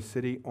into a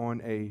city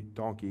on a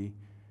donkey,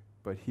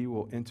 but he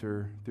will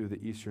enter through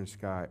the eastern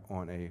sky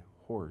on a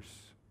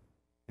horse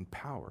in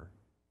power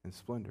and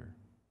splendor.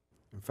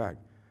 In fact,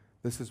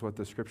 this is what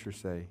the scriptures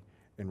say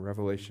in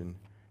Revelation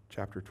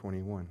chapter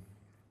 21.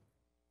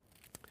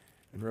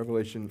 In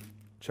Revelation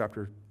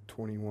chapter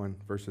 21,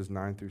 verses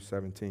 9 through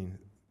 17.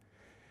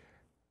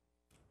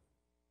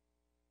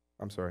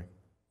 I'm sorry,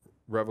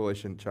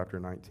 Revelation chapter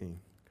 19,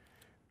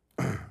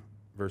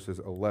 verses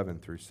 11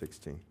 through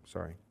 16.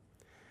 Sorry.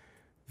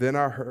 Then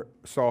I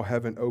saw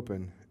heaven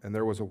open, and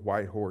there was a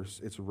white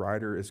horse. Its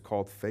rider is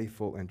called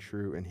Faithful and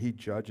True, and he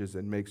judges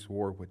and makes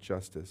war with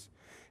justice.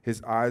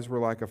 His eyes were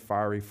like a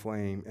fiery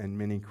flame, and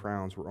many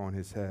crowns were on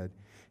his head.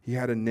 He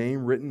had a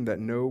name written that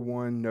no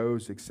one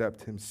knows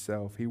except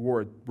himself. He wore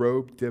a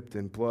robe dipped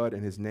in blood,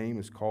 and his name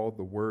is called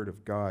the Word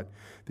of God.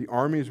 The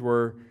armies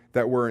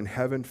that were in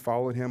heaven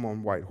followed him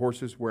on white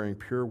horses, wearing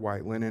pure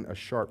white linen. A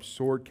sharp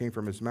sword came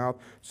from his mouth,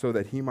 so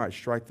that he might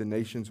strike the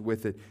nations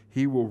with it.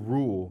 He will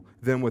rule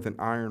them with an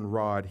iron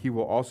rod. He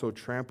will also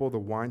trample the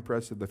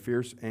winepress of the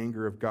fierce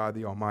anger of God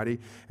the Almighty.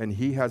 And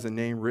he has a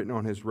name written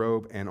on his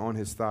robe and on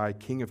his thigh,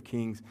 King of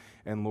Kings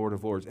and Lord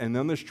of Lords. And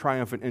then this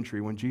triumphant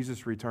entry, when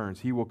Jesus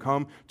returns, he will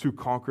come to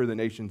conquer the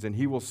nations, and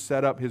he will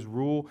set up his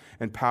rule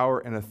and power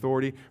and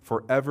authority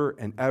forever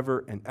and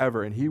ever and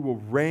ever. And he will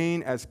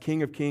reign as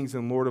King of Kings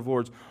and Lord of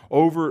Lords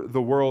over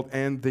the world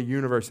and the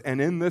universe. And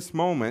in this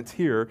moment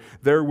here,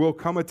 there will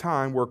come a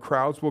time where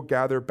crowds will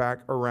gather back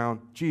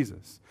around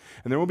Jesus.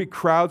 And there will be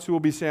crowds who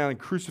will be saying,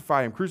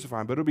 crucify him,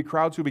 but it'll be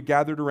crowds who will be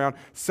gathered around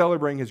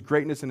celebrating his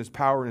greatness and his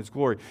power and his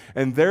glory.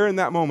 And there in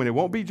that moment, it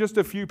won't be just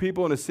a few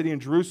people in a city in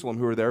Jerusalem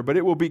who are there, but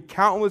it will be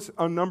countless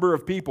a number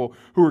of people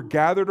who are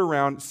gathered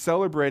around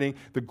celebrating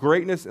the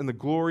greatness and the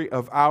glory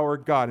of our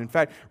God. In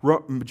fact,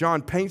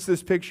 John paints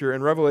this picture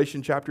in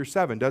Revelation chapter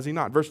 7, does he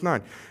not? Verse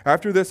 9,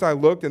 after this I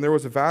looked, and there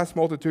was a vast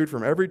multitude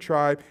from every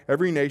tribe,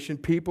 every nation,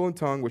 people, and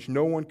tongue, which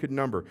no one could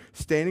number,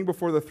 standing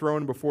before the throne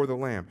and before the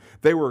Lamb.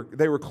 They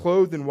were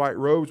clothed in white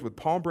robes with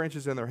palm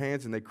branches in their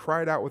hands, and they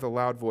cried out with a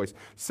loud voice,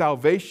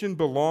 salvation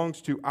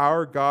belongs to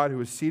our God who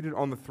is seated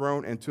on the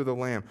throne and to the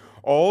Lamb.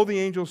 All the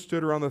angels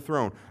stood around the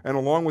throne, and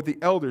along with the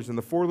elders and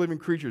the four living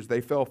creatures,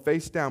 they fell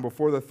face down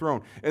before the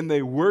throne, and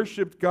they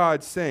worshiped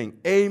God, saying,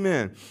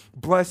 Amen.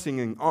 Blessing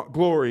and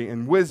glory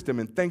and wisdom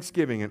and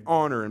thanksgiving and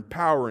honor and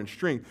power and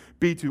strength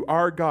be to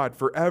our God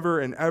forever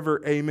and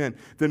ever. Amen.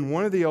 Then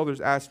one of the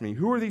elders asked me,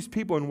 who are these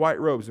people in white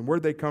robes, and where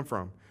did they come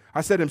from?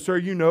 I said to him, sir,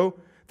 you know.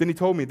 Then he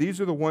told me,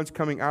 these are the ones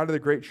coming out of the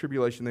great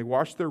tribulation. They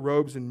washed their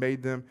robes and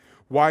made them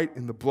white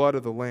in the blood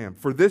of the Lamb.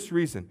 For this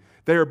reason,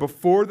 they are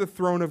before the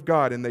throne of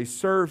God, and they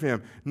serve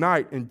him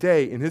night and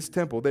day in his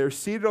temple. They are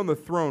seated on the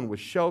throne will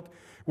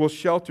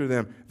shelter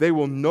them. They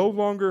will no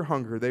longer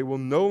hunger. They will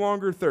no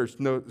longer thirst.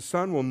 No, the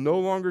sun will no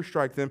longer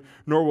strike them,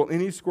 nor will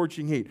any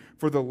scorching heat.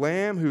 For the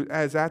Lamb who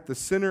is at the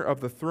center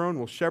of the throne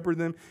will shepherd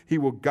them. He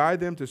will guide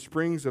them to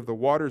springs of the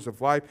waters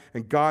of life,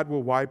 and God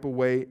will wipe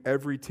away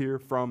every tear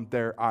from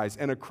their eyes.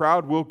 And a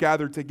crowd will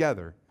gather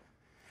together.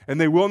 And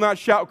they will not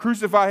shout,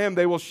 crucify him.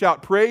 They will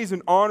shout praise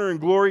and honor and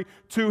glory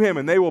to him.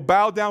 And they will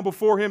bow down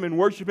before him and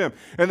worship him.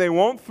 And they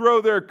won't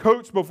throw their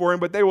coats before him,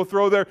 but they will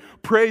throw their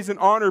praise and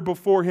honor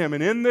before him.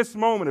 And in this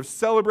moment of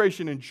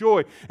celebration and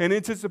joy and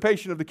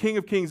anticipation of the King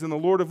of Kings and the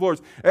Lord of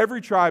Lords, every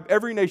tribe,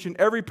 every nation,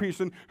 every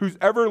person who's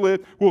ever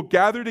lived will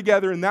gather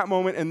together in that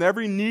moment, and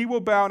every knee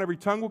will bow and every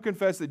tongue will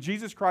confess that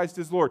Jesus Christ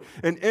is Lord.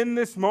 And in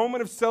this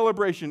moment of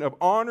celebration, of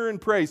honor and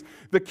praise,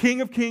 the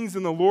King of Kings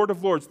and the Lord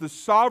of Lords, the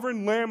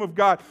sovereign Lamb of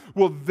God,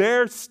 will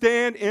there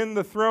stand in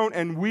the throne,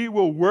 and we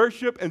will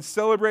worship and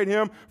celebrate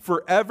him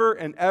forever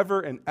and ever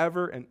and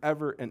ever and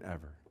ever and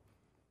ever.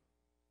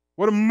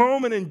 What a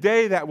moment and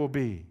day that will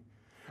be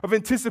of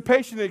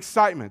anticipation and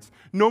excitement.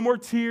 No more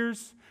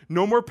tears,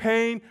 no more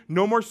pain,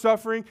 no more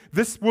suffering.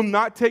 This will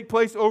not take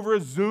place over a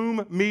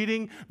Zoom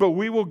meeting, but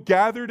we will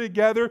gather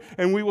together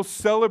and we will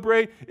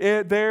celebrate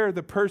there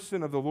the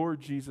person of the Lord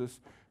Jesus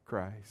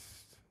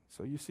Christ.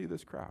 So you see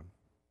this crowd.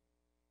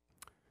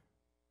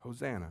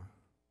 Hosanna.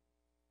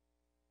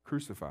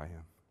 Crucify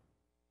him.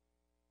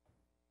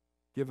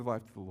 Give the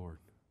life to the Lord.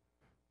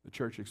 The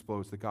church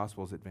explodes. The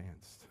gospel is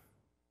advanced.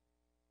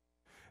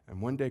 And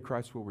one day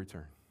Christ will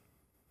return.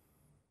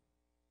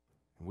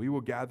 And we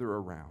will gather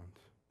around.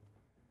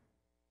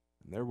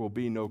 And there will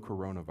be no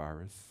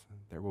coronavirus.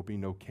 There will be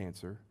no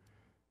cancer.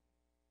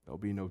 There will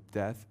be no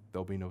death. There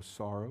will be no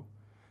sorrow.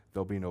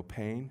 There will be no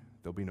pain.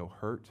 There will be no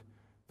hurt.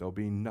 There will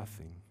be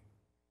nothing.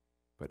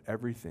 But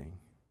everything,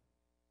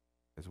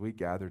 as we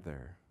gather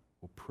there,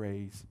 will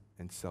praise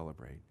and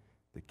celebrate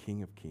the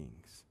King of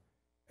Kings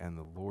and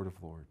the Lord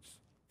of Lords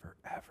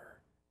forever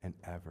and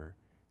ever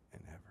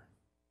and ever.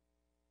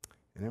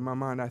 And in my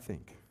mind, I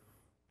think,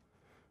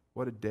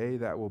 what a day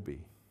that will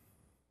be.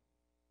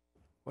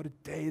 What a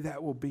day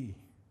that will be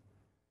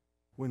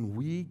when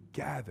we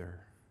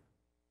gather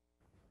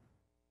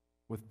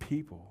with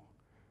people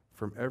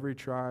from every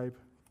tribe,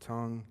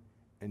 tongue,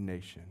 and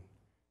nation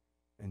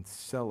and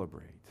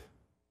celebrate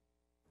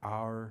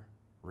our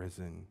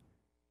risen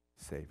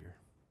Savior,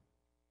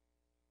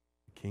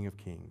 the King of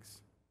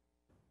Kings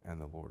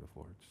and the Lord of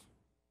Lords.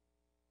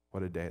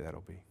 What a day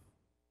that'll be.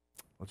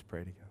 Let's pray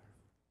together.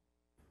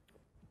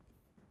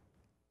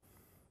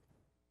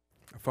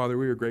 Father,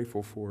 we are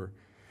grateful for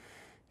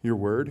your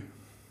word.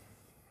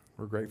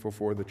 We're grateful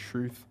for the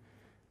truth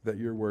that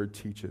your word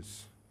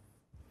teaches.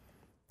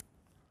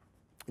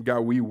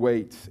 God, we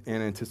wait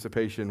in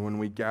anticipation when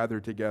we gather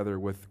together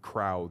with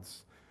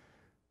crowds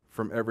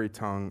from every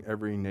tongue,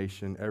 every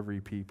nation,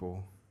 every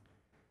people,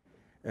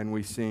 and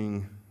we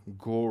sing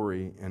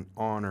glory and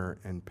honor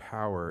and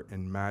power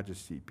and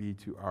majesty be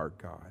to our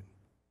God.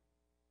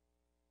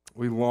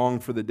 We long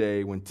for the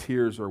day when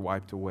tears are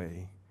wiped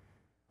away,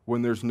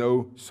 when there's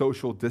no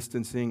social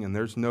distancing and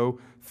there's no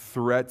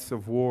threats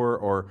of war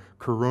or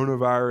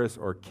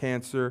coronavirus or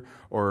cancer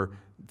or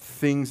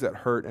things that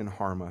hurt and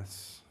harm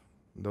us.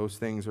 Those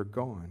things are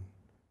gone.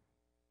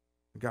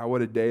 God,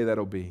 what a day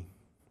that'll be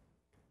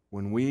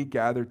when we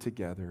gather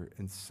together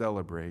and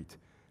celebrate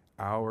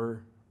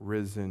our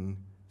risen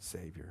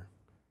Savior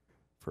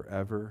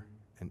forever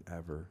and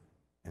ever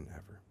and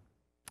ever.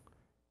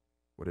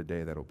 What a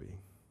day that'll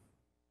be.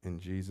 In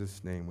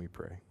Jesus' name we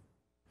pray.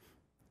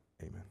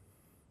 Amen.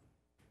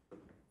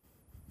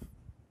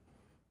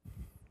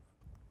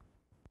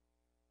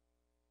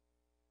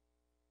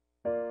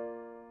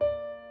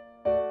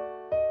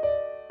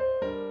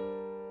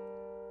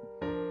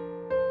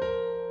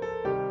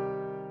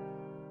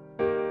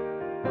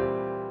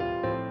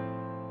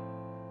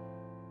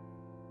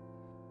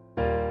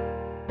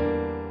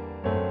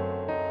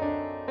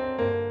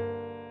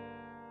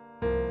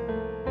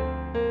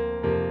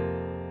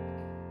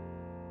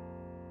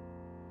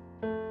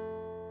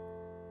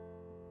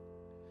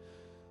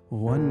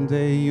 One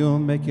day you'll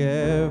make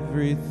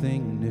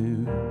everything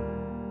new,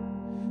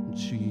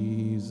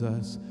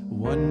 Jesus.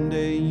 One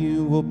day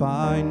you will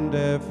bind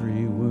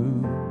every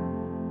wound.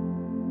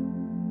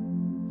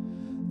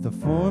 The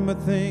former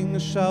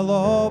things shall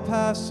all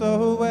pass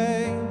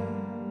away.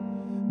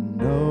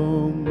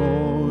 No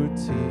more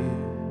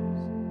tears.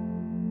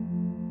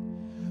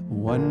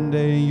 One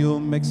day you'll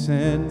make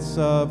sense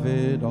of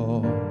it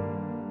all,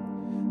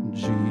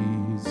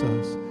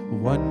 Jesus.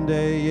 One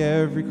day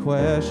every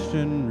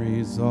question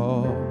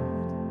resolved,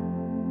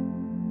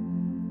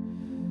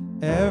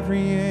 every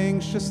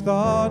anxious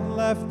thought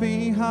left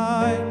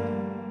behind,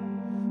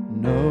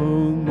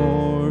 no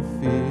more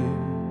fear.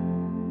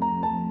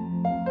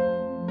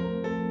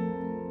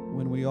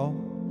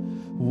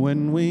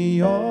 When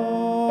we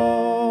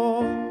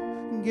all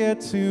get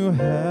to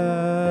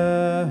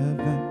heaven,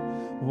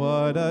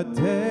 what a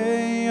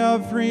day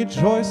of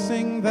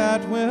rejoicing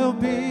that will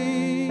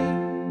be.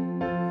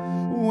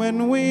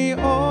 When we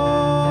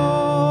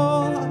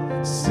all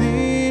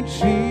see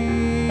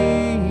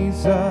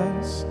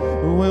Jesus,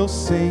 we'll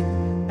sing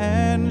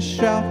and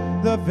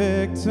shout the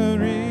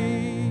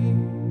victory.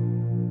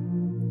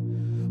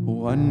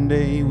 One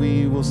day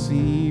we will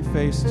see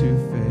face to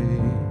face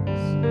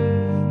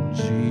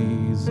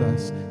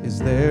Jesus. Is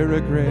there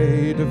a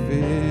greater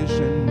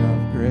vision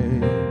of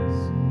grace?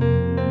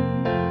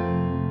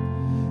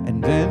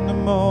 And in a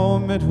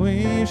moment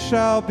we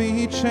shall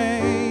be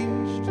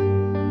changed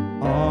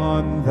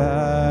on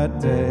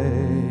that day.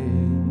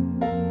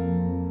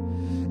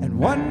 And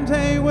one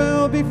day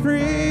we'll be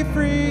free,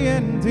 free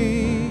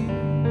indeed,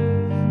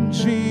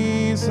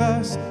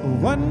 Jesus.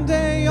 One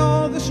day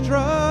all the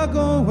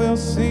struggle will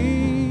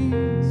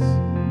cease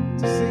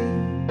to see,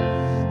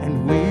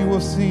 and we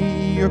will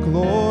see your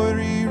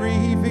glory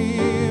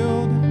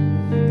revealed.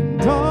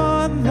 And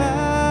on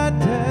that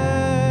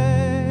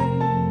day,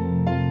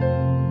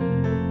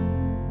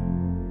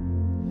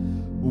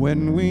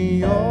 when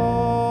we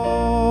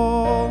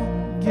all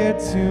get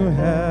to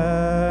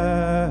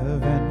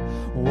heaven,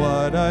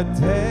 what a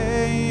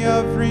day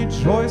of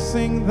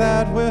rejoicing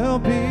that will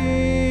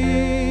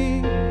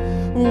be.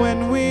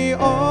 When we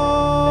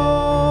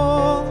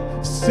all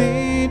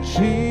see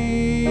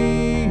Jesus,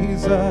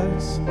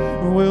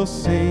 we'll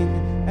sing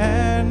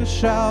and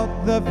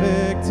shout the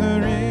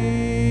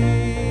victory.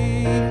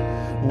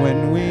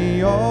 When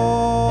we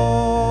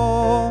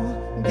all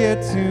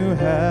get to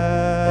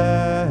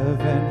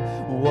heaven,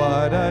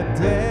 what a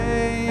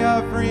day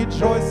of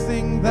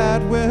rejoicing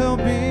that will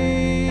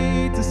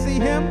be to see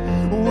him.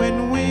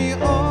 When we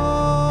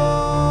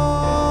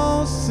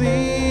all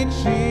see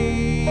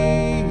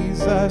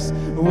Jesus,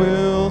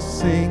 we'll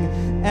sing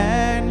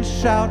and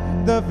shout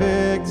the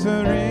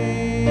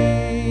victory.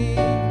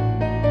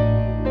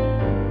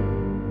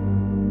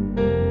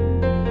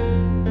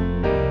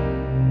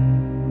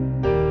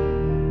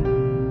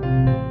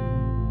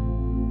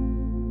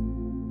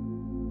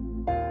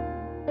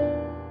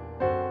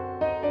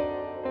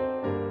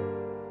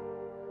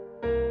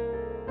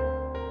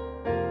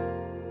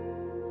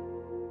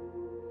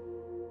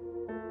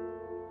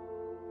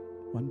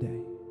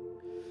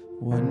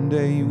 One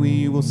day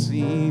we will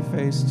see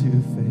face to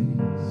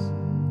face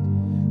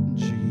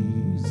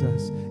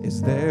Jesus.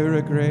 Is there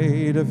a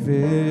greater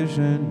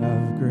vision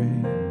of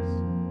grace?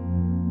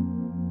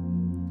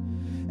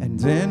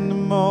 And in a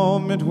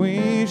moment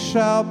we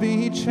shall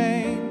be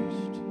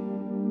changed.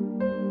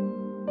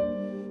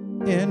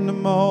 In a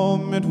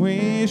moment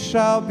we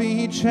shall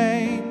be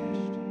changed.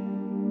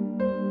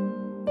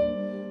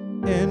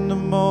 In a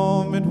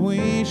moment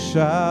we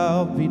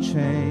shall be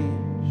changed.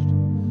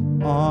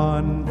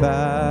 On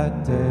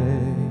that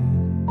day,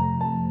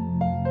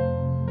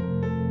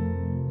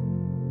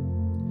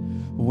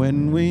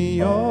 when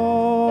we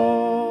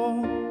all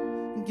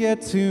get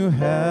to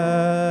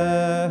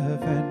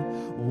heaven,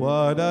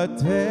 what a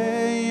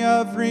day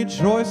of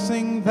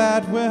rejoicing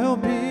that will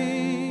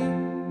be,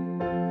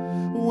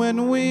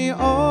 when we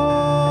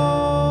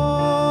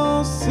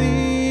all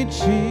see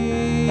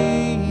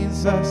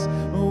Jesus.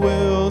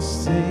 We'll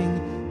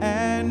sing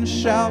and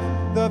shout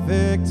the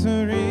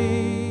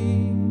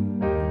victory.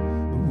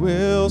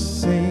 We'll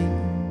sing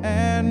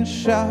and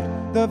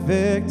shout the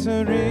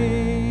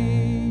victory.